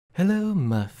Hello,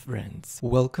 my friends.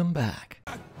 Welcome back.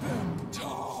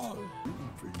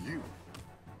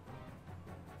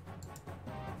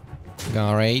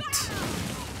 Alright.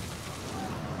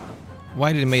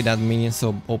 Why did it make that minion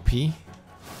so OP?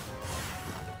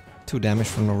 2 damage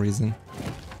for no reason.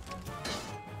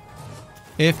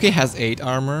 AFK has 8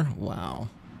 armor. Wow.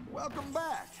 Welcome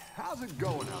back. How's it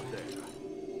going out there?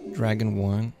 Dragon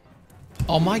 1.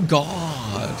 Oh my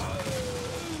god.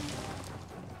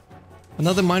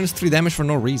 Another -3 damage for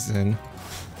no reason.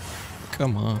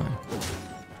 Come on.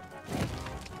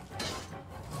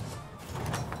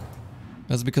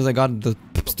 That's because I got the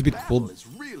stupid quill. It's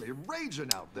really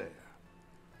raging out there.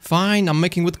 Fine, I'm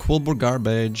making with quillboard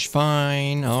garbage.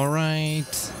 Fine,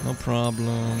 alright. No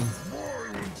problem.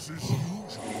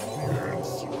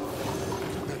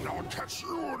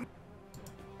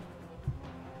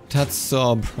 That's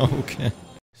so broken.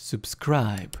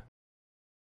 Subscribe.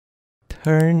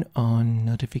 Turn on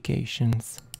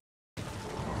notifications.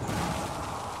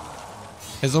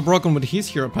 It's so broken with his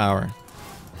hero power.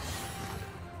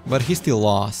 But he still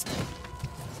lost.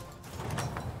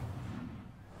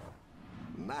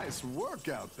 Nice work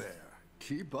out there.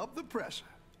 Keep up the pressure.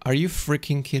 Are you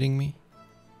freaking kidding me?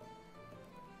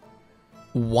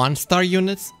 1-star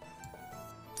units?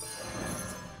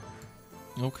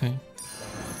 Okay.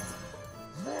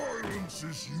 Violence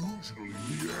is usually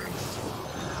the answer.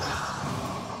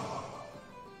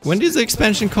 When is the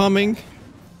expansion coming?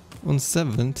 On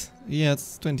 7th? Yeah,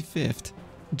 it's 25th.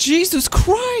 Jesus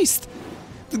Christ!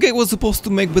 The guy was supposed to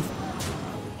make with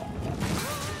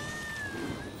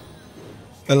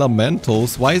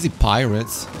elementals. Why is he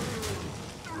pirates?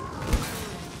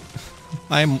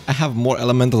 I have more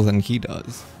elementals than he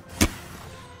does.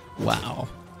 Wow.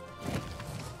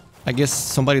 I guess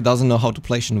somebody doesn't know how to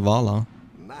play Shinvala.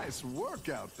 Nice work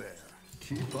out there.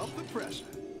 Keep up the pressure.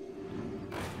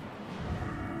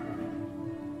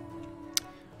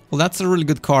 Well, that's a really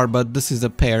good card, but this is a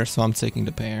pair, so I'm taking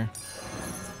the pair.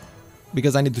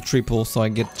 Because I need to triple, so I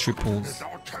get triples.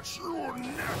 I'll catch you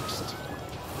next.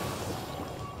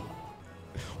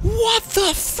 What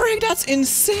the frick? That's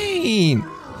insane!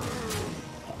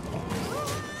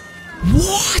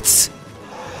 What?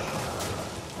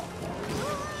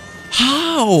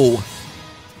 How?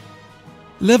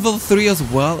 Level 3 as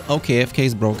well? Okay, FK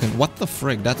is broken. What the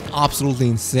frick? That's absolutely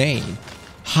insane.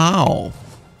 How?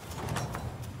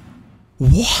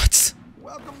 What?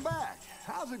 Welcome back.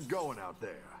 How's it going out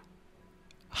there?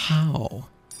 How?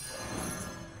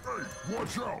 Hey,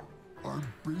 watch out. I'm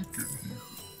baking here.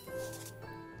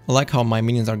 I like how my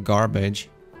minions are garbage.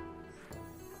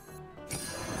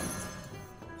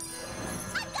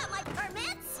 I've got my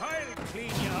permits. I'll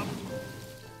clean you up.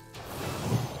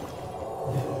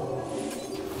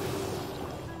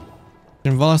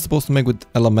 Shinvala is supposed to make with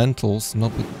elementals,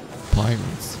 not with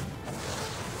pirates.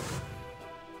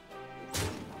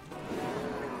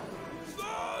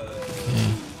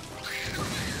 Okay.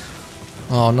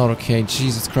 Oh, not okay.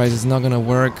 Jesus Christ, it's not gonna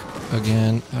work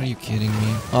again. Are you kidding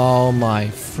me? Oh my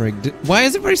frick. Why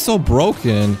is everybody so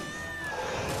broken?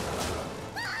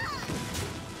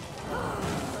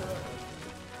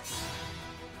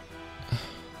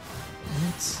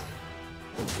 What?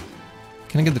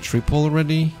 Can I get the triple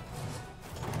already?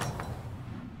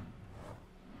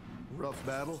 Rough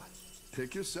battle.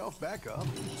 Pick yourself back up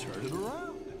and turn it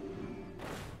around.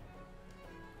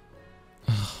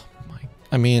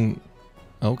 I mean,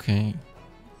 okay.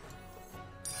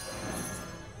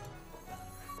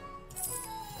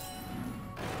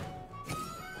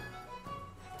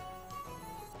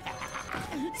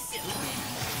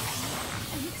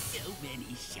 So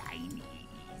many shinies.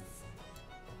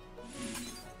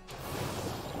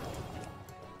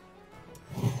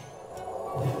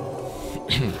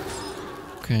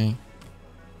 Okay.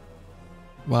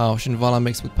 Wow, Shinvala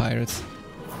mixed with pirates.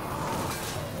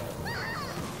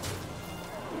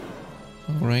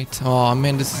 Alright. Oh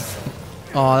man, this is...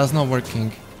 Oh, that's not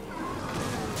working.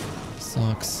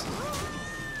 Sucks.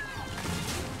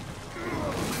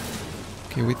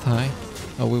 Okay, we tie.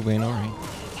 Oh, we win, alright.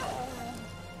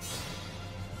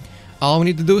 All we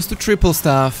need to do is to triple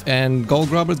stuff, and Gold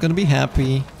Grubber is gonna be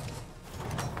happy.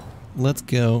 Let's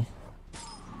go.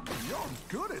 You're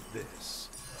good at this.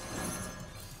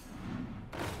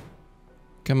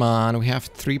 Come on, we have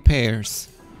 3 pairs.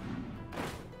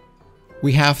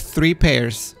 We have 3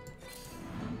 pairs.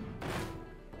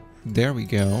 There we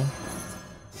go.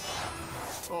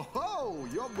 Oh ho!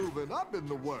 You're moving up in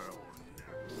the world.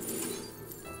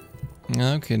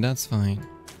 Okay, that's fine.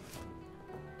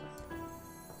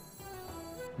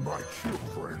 My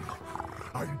children,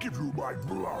 I give you my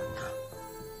blood.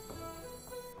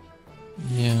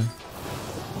 Yeah.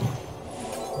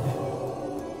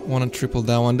 Want to triple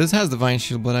that one. This has Divine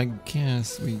Shield, but I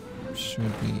guess we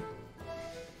should be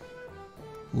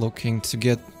looking to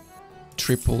get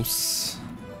triples.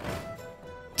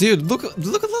 Dude, look!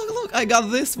 I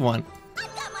got this one. I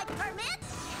got my permit.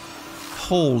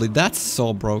 Holy, that's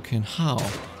so broken. How?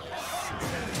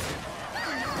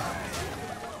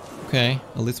 Okay,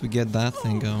 at least we get that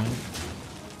thing going.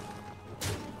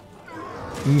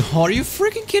 No, are you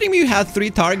freaking kidding me? You had 3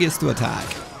 targets to attack.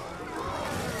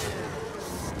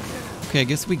 Okay, I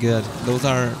guess we good. Those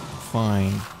are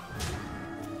fine.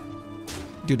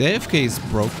 Dude, AFK is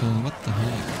broken. What the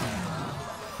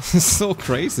heck? This is so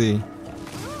crazy.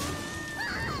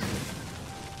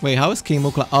 Wait, how is King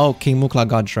Mukla? Oh, King Mukla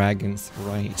got dragons.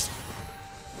 Right.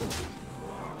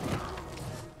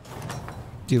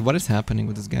 Dude, what is happening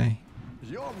with this guy?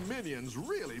 Your minions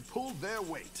really pulled their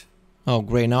weight. Oh,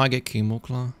 great. Now I get King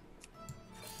Mukla.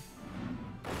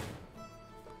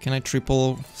 Can I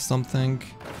triple something?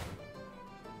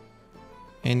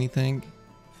 Anything?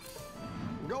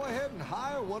 Go ahead and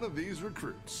hire one of these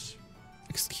recruits.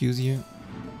 Excuse you?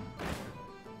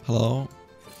 Hello?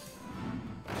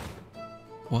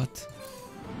 What?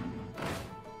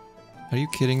 Are you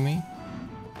kidding me?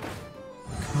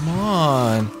 Come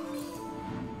on!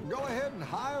 Go ahead and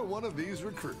hire one of these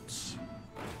recruits.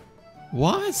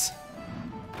 What?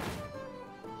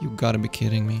 You gotta be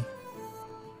kidding me.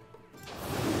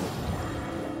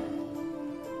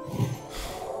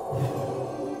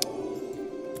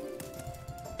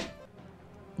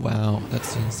 Wow,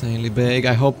 that's insanely big.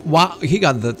 I hope... Wow, he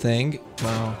got the thing.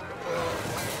 Wow.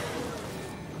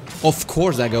 Of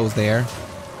course that goes there.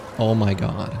 Oh my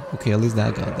god. Okay, at least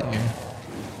that got there.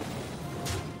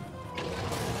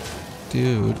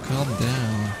 Dude, calm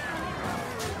down.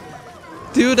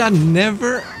 Dude, that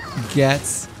never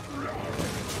gets...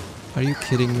 Are you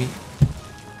kidding me?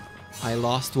 I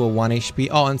lost to a 1 HP.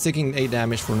 Oh, I'm taking 8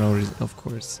 damage for no reason, of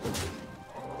course.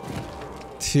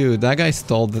 Dude, that guy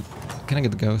stole the... Can I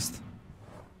get the ghost?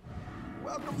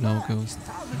 No ghost.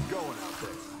 How's it going out there?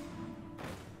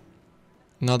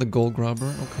 Another gold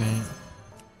grabber, okay.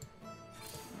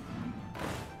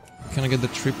 Can I get the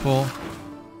triple?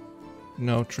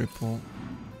 No triple.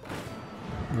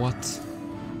 What?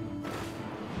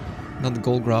 Not the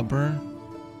gold grabber?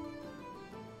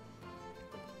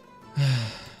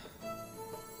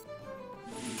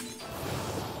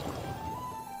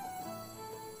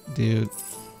 Dude.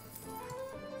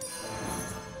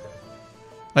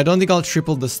 I don't think I'll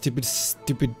triple the stupid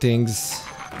things.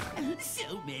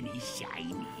 So many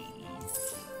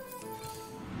shinies.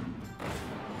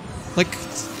 Like,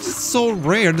 it's so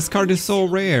rare. This card is so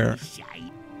rare.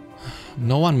 Shiny.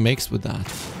 No one makes with that.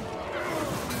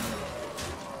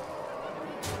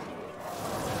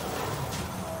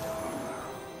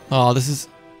 Oh, this is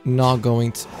not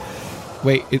going to...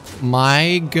 Wait, it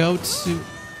might go to...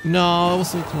 No, it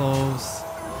was so close.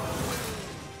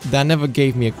 That never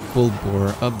gave me a quill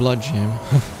bore, a blood gem.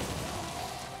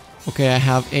 Okay, I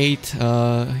have 8.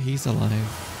 He's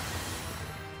alive.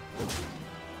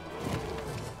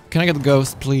 Can I get the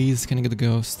ghost, please? Can I get the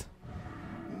ghost?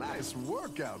 Nice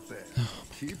work out there.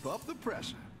 Keep up the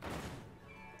pressure.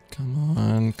 Come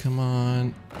on, come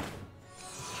on.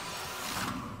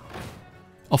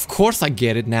 Of course I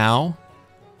get it now.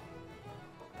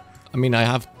 I mean, I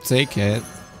have to take it.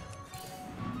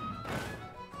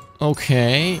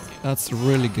 Okay, that's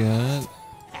really good.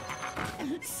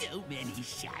 So many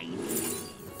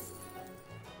shinies.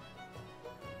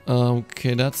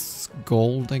 Okay, that's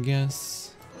gold, I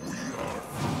guess.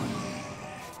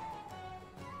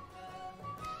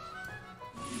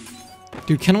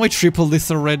 Dude, can we triple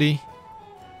this already?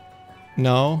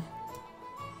 No?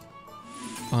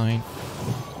 Fine.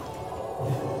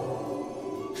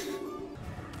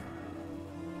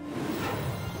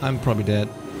 I'm probably dead.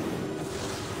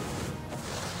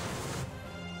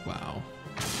 Wow.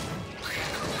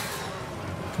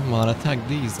 Come on, attack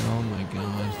these. Oh my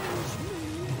god.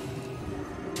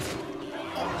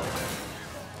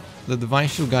 The Divine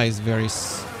Shield guy is very...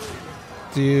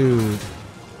 Dude.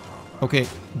 Okay,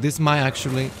 this might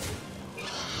actually...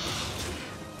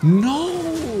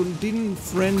 No! Didn't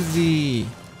frenzy.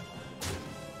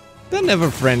 That never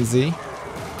frenzy.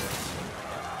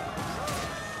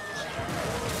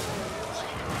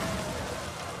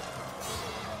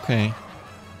 Okay.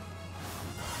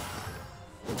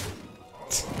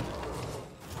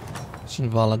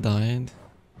 Shinvala died.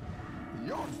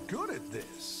 You're good at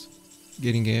this.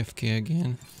 Getting AFK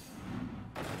again.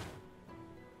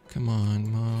 Come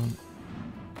on, Mom.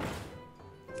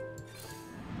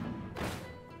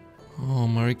 Oh,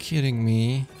 are you kidding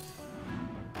me?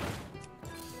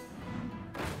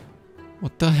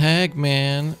 What the heck,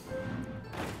 man?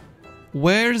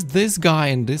 Where's this guy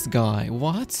and this guy?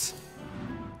 What?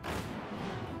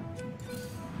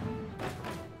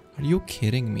 Are you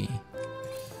kidding me?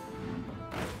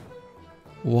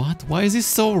 What? Why is he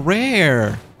so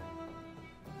rare?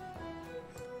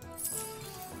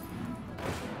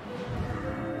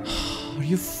 Are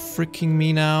you freaking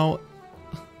me now?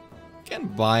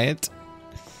 Can't buy it.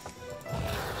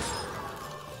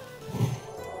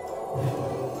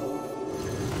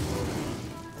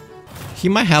 He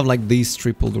might have like these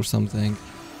tripled or something.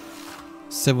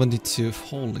 72.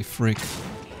 Holy frick.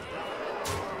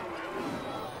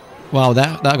 Wow,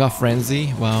 that got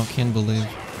frenzy. Wow, can't believe.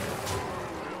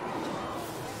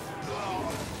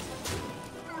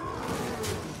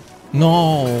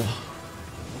 No.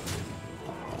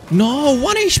 No,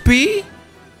 1 HP?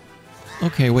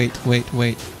 Okay, wait.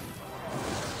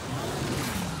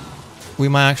 We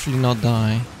might actually not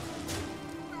die.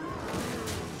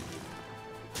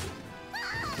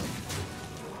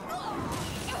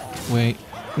 Wait.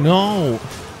 No!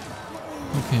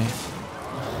 Okay.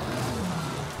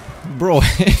 Bro,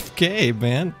 FK,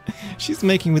 man. She's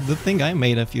making with the thing I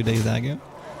made a few days ago.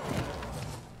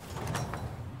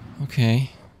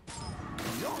 Okay.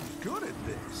 You're good at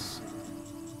this.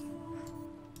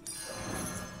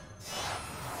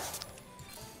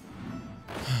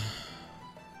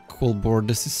 Cool board,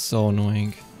 this is so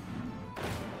annoying.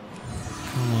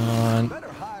 Come on.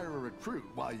 Better hire a recruit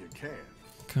while you can.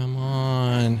 Come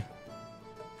on.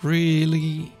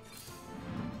 Really?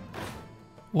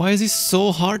 Why is it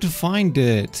so hard to find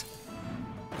it?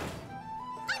 I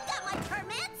got my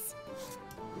permits.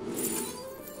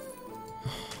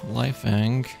 Life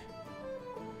Ang.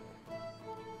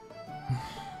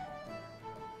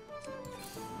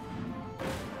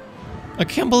 I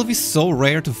can't believe it's so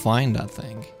rare to find that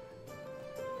thing.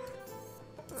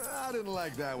 I didn't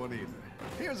like that one either.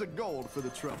 Here's a gold for the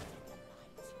trouble.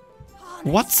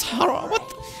 What's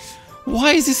what?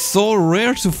 Why is it so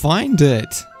rare to find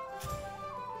it?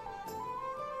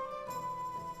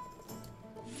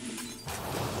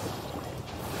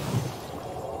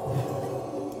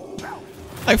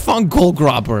 I found Gold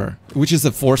Grabber, which is a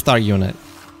 4-star unit.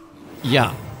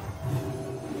 Yeah.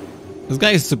 This guy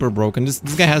is super broken. This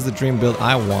guy has the dream build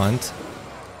I want.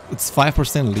 It's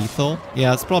 5% lethal.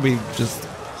 Yeah, it's probably just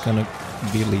gonna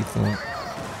be lethal.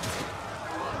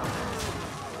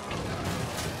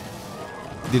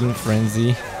 Didn't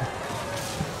frenzy.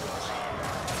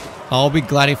 I'll be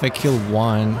glad if I kill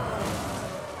one.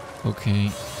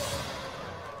 Okay.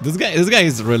 This guy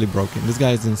is really broken. This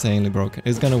guy is insanely broken.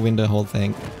 He's gonna win the whole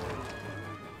thing.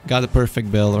 Got the perfect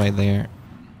build right there.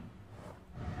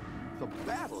 The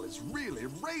battle is really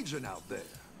raging out there.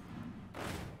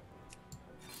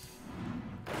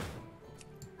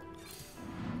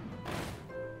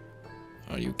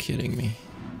 Are you kidding me?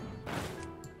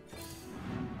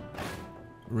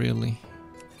 Really?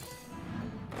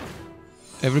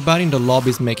 Everybody in the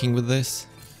lobby is making with this?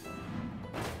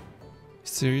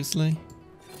 Seriously?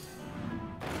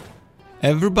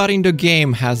 Everybody in the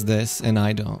game has this and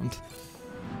I don't.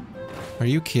 Are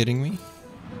you kidding me?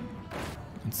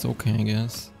 It's okay, I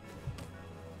guess.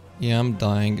 Yeah, I'm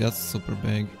dying. That's super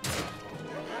big.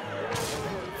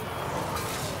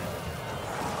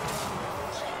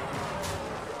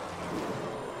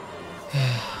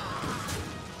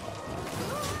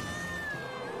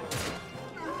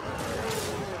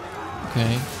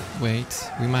 Okay, wait.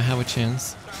 We might have a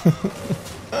chance.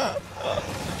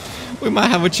 We might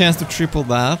have a chance to triple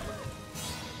that.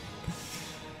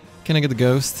 Can I get the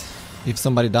ghost? If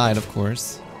somebody died, of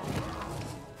course.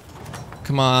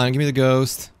 Come on, give me the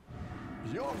ghost.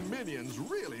 Your minions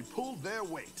really pulled their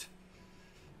weight.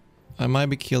 I might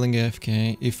be killing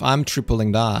AFK. If I'm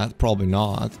tripling that, probably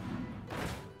not.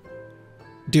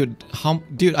 Dude,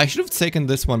 dude, I should have taken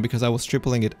this one because I was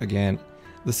tripling it again.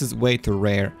 This is way too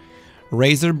rare.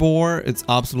 Razor Boar, it's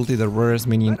absolutely the rarest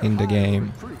minion in the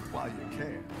game.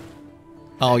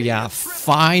 Oh yeah,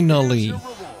 finally!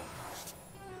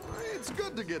 It's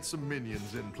good to get some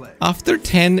minions in play. After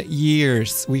 10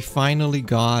 years, we finally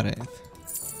got it.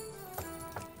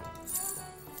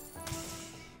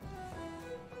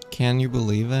 Can you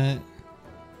believe it?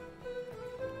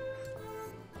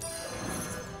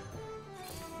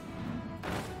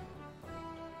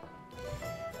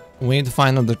 We need to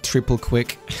find out the triple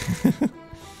quick.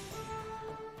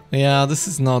 Yeah, this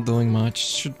is not doing much.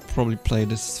 Should probably play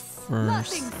this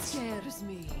first. Nothing scares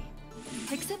me,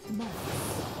 except mine.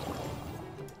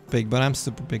 Big, but I'm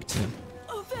super big too.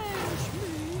 Avenge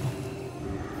me.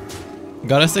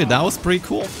 Gotta say, that was pretty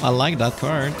cool. I like that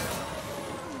card.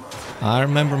 I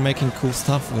remember making cool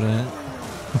stuff with it.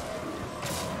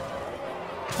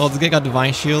 Oh, this guy got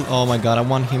Divine Shield. Oh my god, I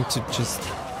want him to just...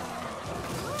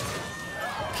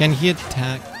 Can he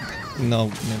attack? No,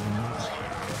 never mind.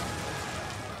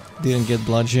 Didn't get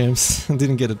blood gems.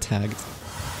 Didn't get attacked.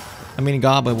 I mean,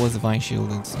 God, but it was Divine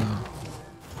Shielded, so...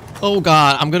 Oh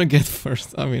god, I'm gonna get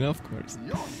first. I mean, of course.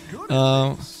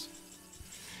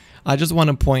 I just want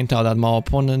to point out that my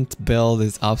opponent build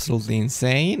is absolutely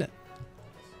insane.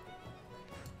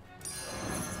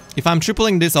 If I'm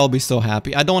tripling this, I'll be so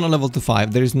happy. I don't want to level to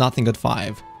 5. There is nothing at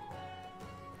 5.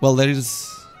 Well, there is...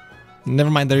 Never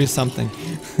mind, there is something.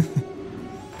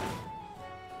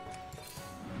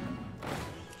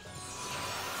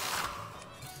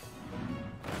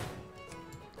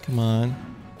 Come on.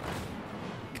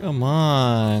 Come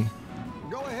on.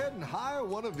 Go ahead and hire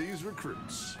one of these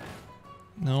recruits.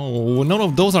 No, none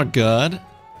of those are good.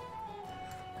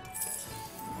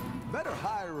 Better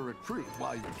hire a recruit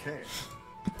while you can.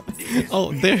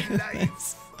 Oh, there it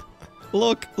is.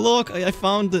 Look, look, I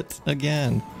found it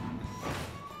again.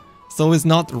 So it's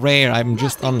not rare, I'm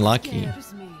just unlucky.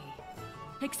 Scares me.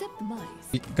 Except mice.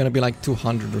 It's gonna be like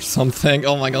 200 or something.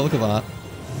 Oh my god, look at that.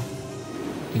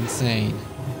 Insane.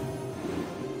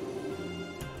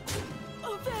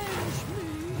 Avenge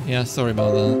me. Yeah, sorry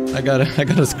about that. I got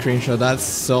a screenshot. That's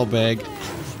so big.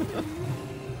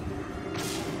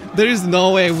 There is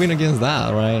no way I win against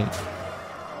that, right?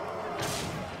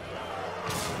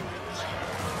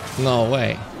 No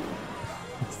way.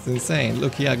 It's insane.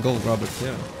 Look, he had gold rubber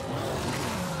too.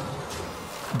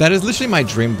 That is literally my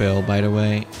dream build, by the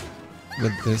way.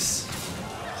 With this.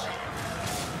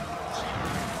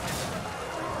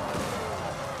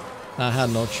 I had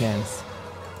no chance.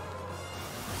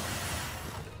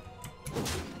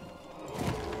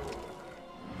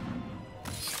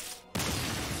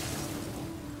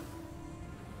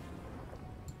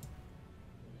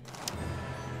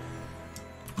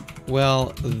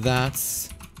 Well, that's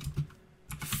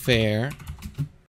fair.